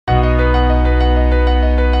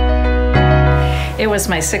It was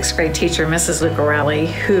my sixth grade teacher, Mrs. Lucarelli,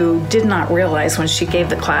 who did not realize when she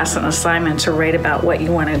gave the class an assignment to write about what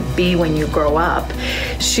you want to be when you grow up,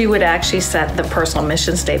 she would actually set the personal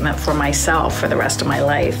mission statement for myself for the rest of my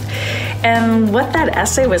life. And what that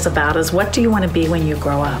essay was about is, what do you want to be when you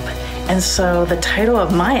grow up? And so the title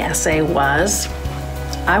of my essay was,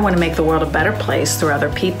 I want to make the world a better place through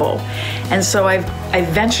other people. And so I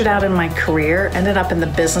ventured out in my career, ended up in the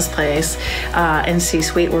business place, in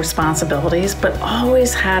C-suite responsibilities, but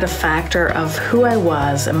always had a factor of who I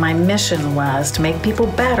was, and my mission was to make people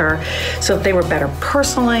better so that they were better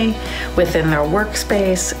personally, within their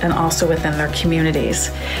workspace, and also within their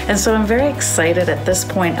communities. And so I'm very excited at this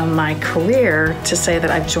point in my career to say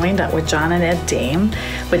that I've joined up with John and Ed Dame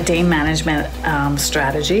with Dame Management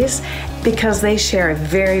Strategies, because they share a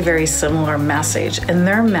very, very similar message. And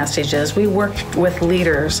their message is, we work with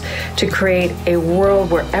leaders to create a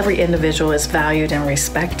world where every individual is valued and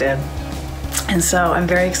respected. And so I'm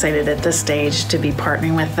very excited at this stage to be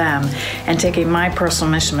partnering with them and taking my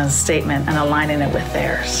personal mission statement and aligning it with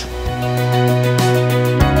theirs.